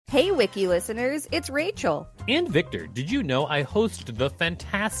Hey, Wiki listeners, it's Rachel. And Victor, did you know I host the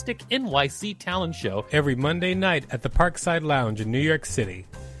fantastic NYC Talent Show every Monday night at the Parkside Lounge in New York City?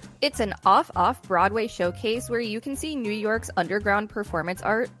 It's an off-Broadway showcase where you can see New York's underground performance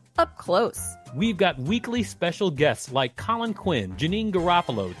art up close. We've got weekly special guests like Colin Quinn, Janine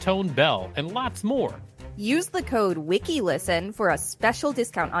Garofalo, Tone Bell, and lots more. Use the code WIKILISTEN for a special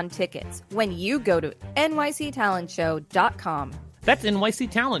discount on tickets when you go to nyctalentshow.com. That's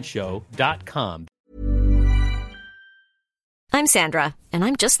nyctalentshow.com. I'm Sandra, and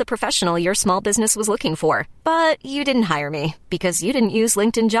I'm just the professional your small business was looking for. But you didn't hire me because you didn't use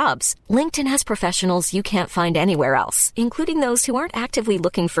LinkedIn Jobs. LinkedIn has professionals you can't find anywhere else, including those who aren't actively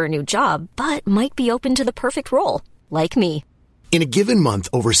looking for a new job, but might be open to the perfect role, like me. In a given month,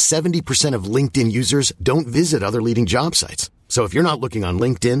 over 70% of LinkedIn users don't visit other leading job sites. So if you're not looking on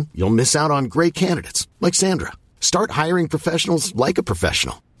LinkedIn, you'll miss out on great candidates like Sandra. Start hiring professionals like a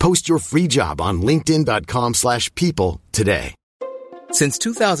professional. Post your free job on linkedin.com/people today. Since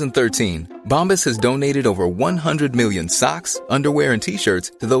 2013, Bombas has donated over 100 million socks, underwear, and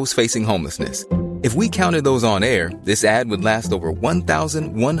T-shirts to those facing homelessness. If we counted those on air, this ad would last over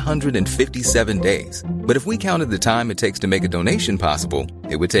 1,157 days. But if we counted the time it takes to make a donation possible,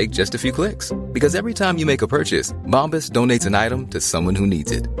 it would take just a few clicks. Because every time you make a purchase, Bombas donates an item to someone who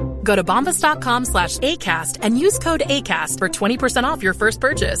needs it. Go to bombas.com/ACAST and use code ACAST for 20% off your first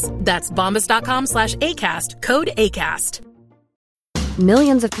purchase. That's bombas.com/ACAST, code ACAST.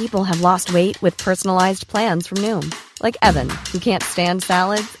 Millions of people have lost weight with personalized plans from Noom. Like Evan, who can't stand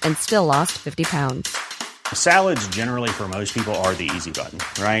salads and still lost 50 pounds. Salads generally for most people are the easy button,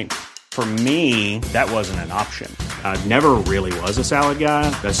 right? For me, that wasn't an option. I never really was a salad guy.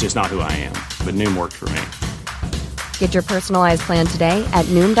 That's just not who I am. But Noom worked for me. Get your personalized plan today at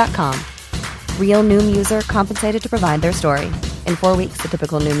Noom.com. Real Noom user compensated to provide their story. In 4 weeks, the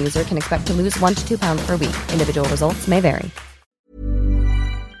typical Noom user can expect to lose 1 to 2 pounds per week. Individual results may vary.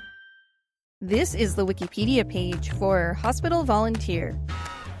 This is the Wikipedia page for Hospital Volunteer.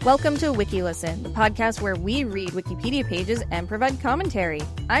 Welcome to WikiListen, the podcast where we read Wikipedia pages and provide commentary.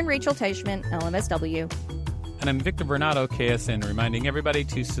 I'm Rachel Teichman, LMSW. And I'm Victor Bernardo, KSN, reminding everybody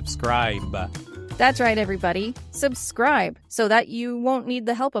to subscribe. That's right, everybody. Subscribe so that you won't need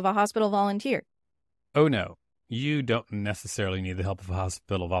the help of a hospital volunteer. Oh, no. You don't necessarily need the help of a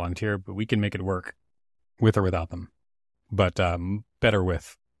hospital volunteer, but we can make it work with or without them. But better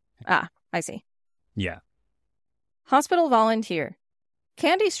with. Ah, I see. Yeah. Hospital Volunteer.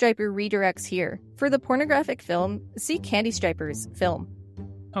 Candy Striper redirects here. For the pornographic film, see Candy Striper's film.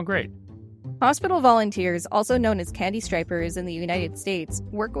 Oh, great. Hospital volunteers, also known as Candy Stripers in the United States,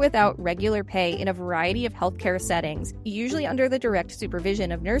 work without regular pay in a variety of healthcare settings, usually under the direct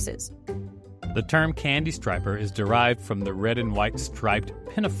supervision of nurses. The term candy striper is derived from the red and white striped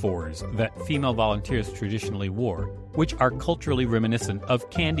pinafores that female volunteers traditionally wore, which are culturally reminiscent of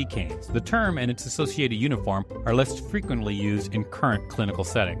candy canes. The term and its associated uniform are less frequently used in current clinical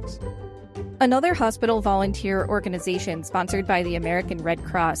settings. Another hospital volunteer organization sponsored by the American Red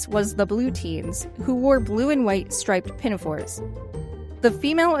Cross was the Blue Teens, who wore blue and white striped pinafores. The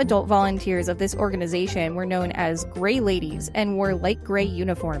female adult volunteers of this organization were known as Gray Ladies and wore light gray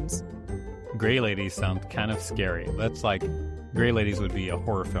uniforms. Gray Ladies sound kind of scary. That's like Gray Ladies would be a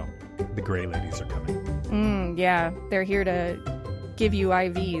horror film. The Gray Ladies are coming. Yeah, they're here to give you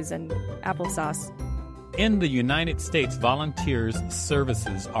IVs and applesauce. In the United States, volunteers'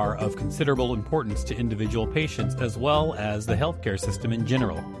 services are of considerable importance to individual patients as well as the healthcare system in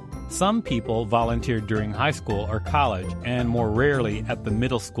general. Some people volunteer during high school or college, and more rarely at the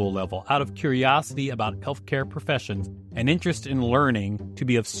middle school level, out of curiosity about healthcare professions and interest in learning to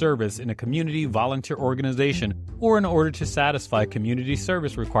be of service in a community volunteer organization or in order to satisfy community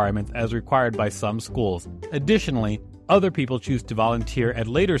service requirements as required by some schools. Additionally, other people choose to volunteer at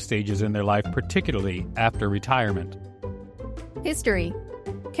later stages in their life, particularly after retirement. History.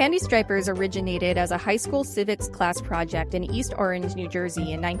 Candy Stripers originated as a high school civics class project in East Orange, New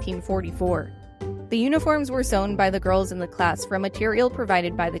Jersey in 1944. The uniforms were sewn by the girls in the class from material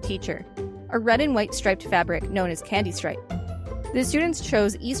provided by the teacher, a red and white striped fabric known as Candy Stripe. The students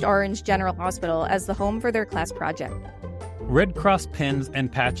chose East Orange General Hospital as the home for their class project. Red Cross pins and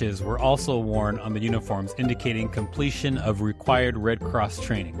patches were also worn on the uniforms, indicating completion of required Red Cross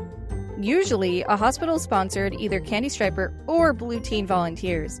training. Usually, a hospital sponsored either Candy Striper or Blue Teen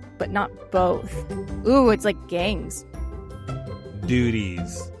volunteers, but not both. Ooh, it's like gangs.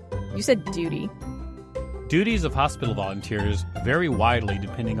 Duties. You said duty. Duties of hospital volunteers vary widely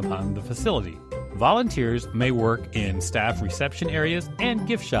depending upon the facility. Volunteers may work in staff reception areas and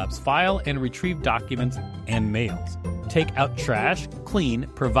gift shops, file and retrieve documents and mails. take out trash, clean,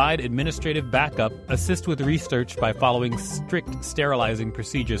 provide administrative backup, assist with research by following strict sterilizing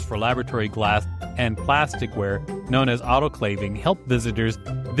procedures for laboratory glass and plasticware known as autoclaving, help visitors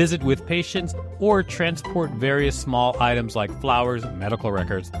visit with patients, or transport various small items like flowers, medical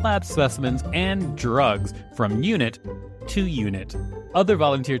records, lab specimens, and drugs from unit to unit. Other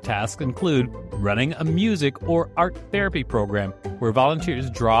volunteer tasks include running a music or art therapy program where volunteers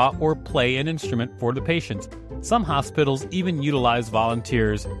draw or play an instrument for the patients. Some hospitals even utilize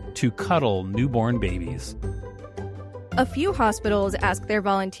volunteers to cuddle newborn babies. A few hospitals ask their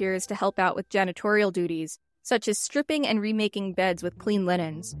volunteers to help out with janitorial duties, such as stripping and remaking beds with clean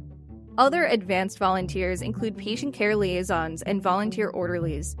linens. Other advanced volunteers include patient care liaisons and volunteer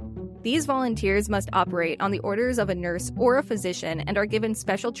orderlies. These volunteers must operate on the orders of a nurse or a physician and are given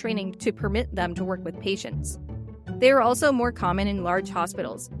special training to permit them to work with patients. They are also more common in large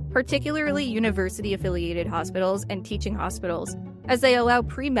hospitals, particularly university-affiliated hospitals and teaching hospitals, as they allow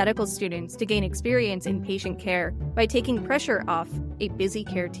pre-medical students to gain experience in patient care by taking pressure off a busy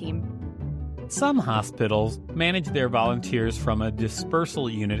care team. Some hospitals manage their volunteers from a dispersal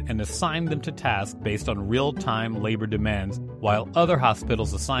unit and assign them to tasks based on real-time labor demands, while other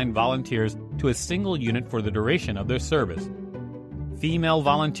hospitals assign volunteers to a single unit for the duration of their service. Female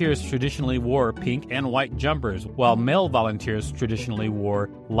volunteers traditionally wore pink and white jumpers, while male volunteers traditionally wore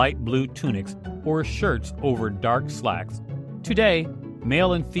light blue tunics or shirts over dark slacks. Today,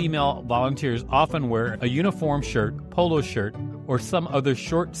 male and female volunteers often wear a uniform shirt, polo shirt, or some other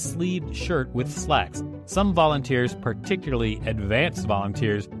short-sleeved shirt with slacks. Some volunteers, particularly advanced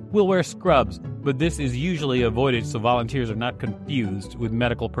volunteers, will wear scrubs, but this is usually avoided so volunteers are not confused with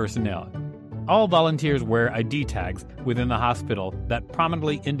medical personnel. All volunteers wear ID tags within the hospital that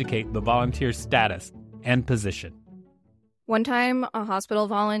prominently indicate the volunteer's status and position. One time, a hospital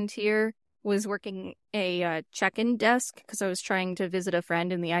volunteer was working a check-in desk because I was trying to visit a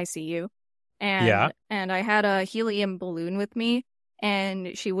friend in the ICU. And I had a helium balloon with me,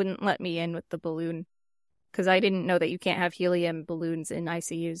 and she wouldn't let me in with the balloon because I didn't know that you can't have helium balloons in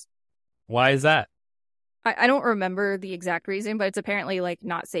ICUs. Why is that? I don't remember the exact reason, but it's apparently, like,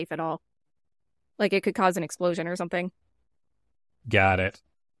 not safe at all. Like, it could cause an explosion or something. Got it.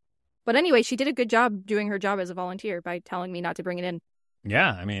 But anyway, she did a good job doing her job as a volunteer by telling me not to bring it in.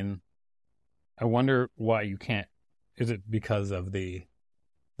 Yeah, I mean, I wonder why you can't. Is it because of the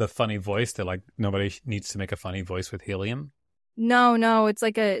funny voice that, like, nobody needs to make a funny voice with helium? No, it's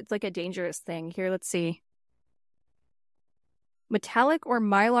like a dangerous thing. Here, let's see. Metallic or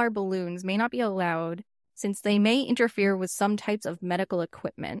mylar balloons may not be allowed since they may interfere with some types of medical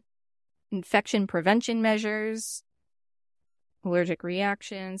equipment. Infection prevention measures, allergic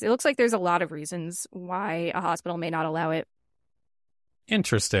reactions. It looks like there's a lot of reasons why a hospital may not allow it.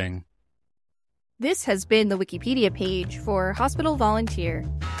 Interesting. This has been the Wikipedia page for Hospital Volunteer.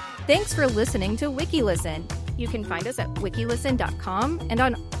 Thanks for listening to WikiListen. You can find us at wikilisten.com and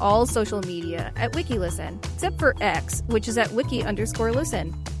on all social media at WikiListen, except for X, which is at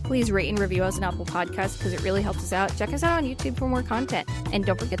wiki_listen. Please rate and review us on Apple Podcasts because it really helps us out. Check us out on YouTube for more content. And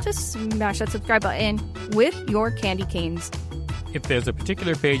don't forget to smash that subscribe button with your candy canes. If there's a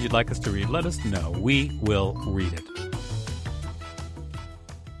particular page you'd like us to read, let us know. We will read it.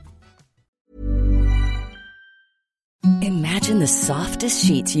 Imagine the softest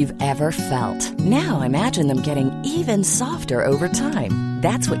sheets you've ever felt. Now imagine them getting even softer over time.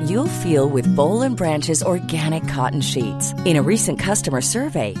 That's what you'll feel with Boll & Branch's organic cotton sheets. In a recent customer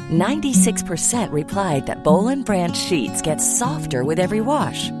survey, 96% replied that Boll & Branch sheets get softer with every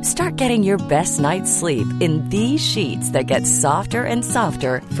wash. Start getting your best night's sleep in these sheets that get softer and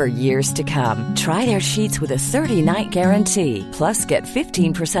softer for years to come. Try their sheets with a 30-night guarantee. Plus, get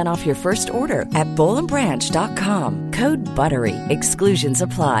 15% off your first order at bollandbranch.com. Code BUTTERY. Exclusions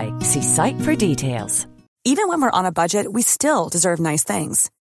apply. See site for details. Even when we're on a budget, we still deserve nice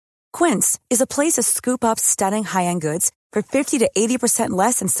things. Quince is a place to scoop up stunning high-end goods for 50 to 80%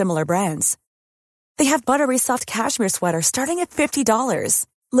 less than similar brands. They have buttery soft cashmere sweaters starting at $50,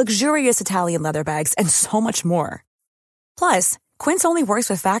 luxurious Italian leather bags, and so much more. Plus, Quince only works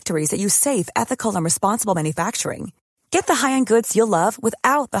with factories that use safe, ethical, and responsible manufacturing. Get the high-end goods you'll love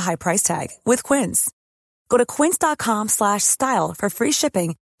without the high price tag with Quince. Go to quince.com/style for free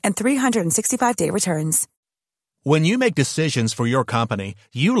shipping and 365-day returns. When you make decisions for your company,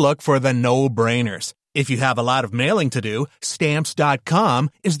 you look for the no-brainers. If you have a lot of mailing to do, Stamps.com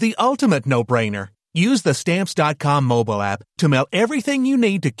is the ultimate no-brainer. Use the Stamps.com mobile app to mail everything you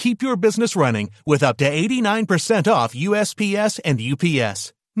need to keep your business running with up to 89% off USPS and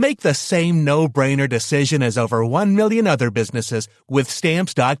UPS. Make the same no-brainer decision as over 1 million other businesses with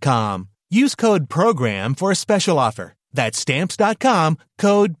Stamps.com. Use code PROGRAM for a special offer. That's Stamps.com,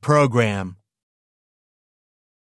 code PROGRAM.